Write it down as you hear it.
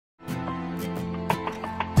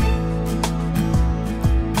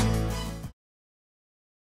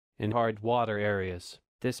in hard water areas.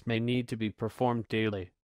 This may need to be performed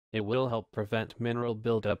daily. It will help prevent mineral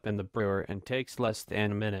buildup in the brewer and takes less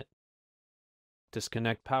than a minute.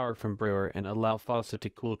 Disconnect power from brewer and allow faucet to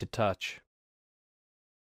cool to touch.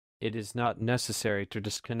 It is not necessary to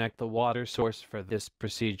disconnect the water source for this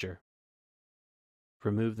procedure.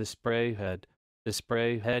 Remove the spray head. The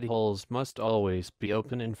spray head holes must always be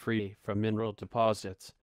open and free from mineral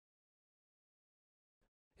deposits.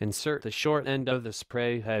 Insert the short end of the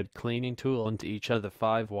spray head cleaning tool into each of the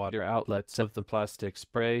 5 water outlets of the plastic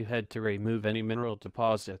spray head to remove any mineral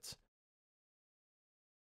deposits.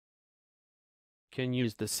 Can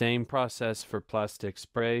use the same process for plastic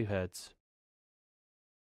spray heads.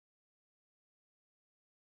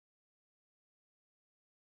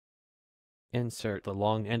 Insert the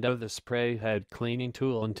long end of the spray head cleaning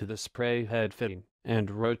tool into the spray head fitting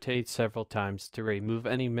and rotate several times to remove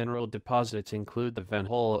any mineral deposits. Include the vent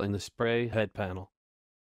hole in the spray head panel.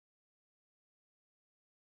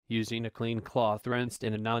 Using a clean cloth rinsed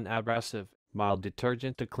in a non-abrasive, mild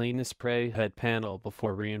detergent to clean the spray head panel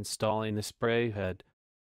before reinstalling the spray head.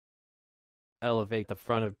 Elevate the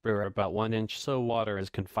front of brewer about 1 inch so water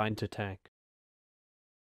is confined to tank.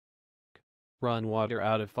 Run water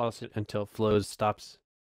out of faucet until flow stops.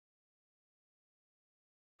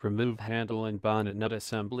 Remove handle and bonnet nut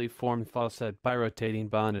assembly from faucet by rotating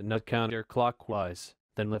bonnet nut counterclockwise,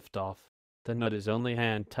 then lift off. The nut is only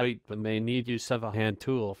hand tight but may need use of a hand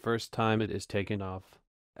tool first time it is taken off.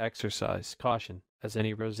 Exercise caution, as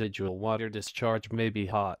any residual water discharge may be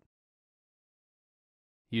hot.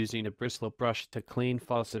 Using a bristle brush to clean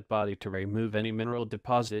faucet body to remove any mineral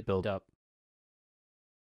deposit buildup.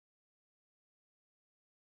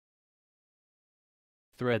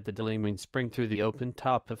 Thread the deliming spring through the open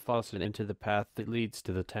top of faucet into the path that leads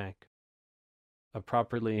to the tank. A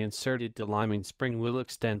properly inserted deliming spring will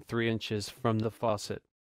extend 3 inches from the faucet.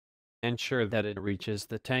 Ensure that it reaches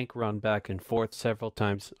the tank. Run back and forth several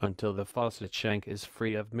times until the faucet shank is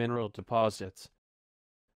free of mineral deposits.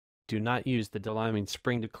 Do not use the deliming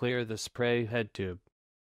spring to clear the spray head tube.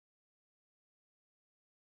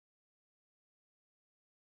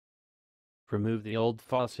 Remove the old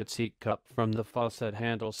faucet seat cup from the faucet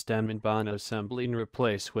handle stem and bonnet assembly and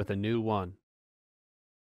replace with a new one.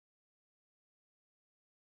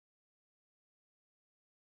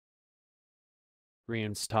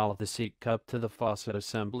 Reinstall the seat cup to the faucet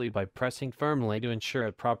assembly by pressing firmly to ensure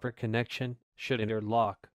a proper connection should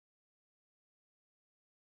interlock.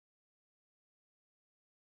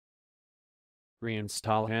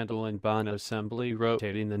 Reinstall handle and bonnet assembly,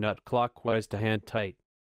 rotating the nut clockwise to hand tight.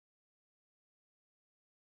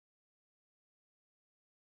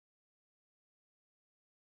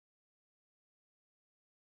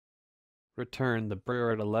 Return the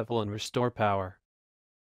brewer to level and restore power.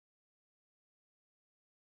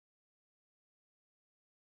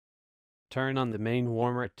 Turn on the main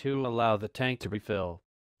warmer to allow the tank to refill.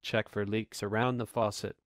 Check for leaks around the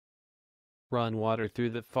faucet. Run water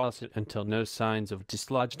through the faucet until no signs of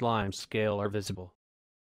dislodged lime scale are visible.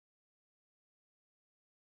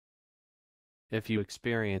 If you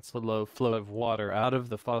experience a low flow of water out of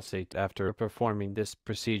the faucet after performing this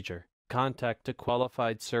procedure, contact a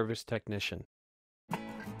qualified service technician.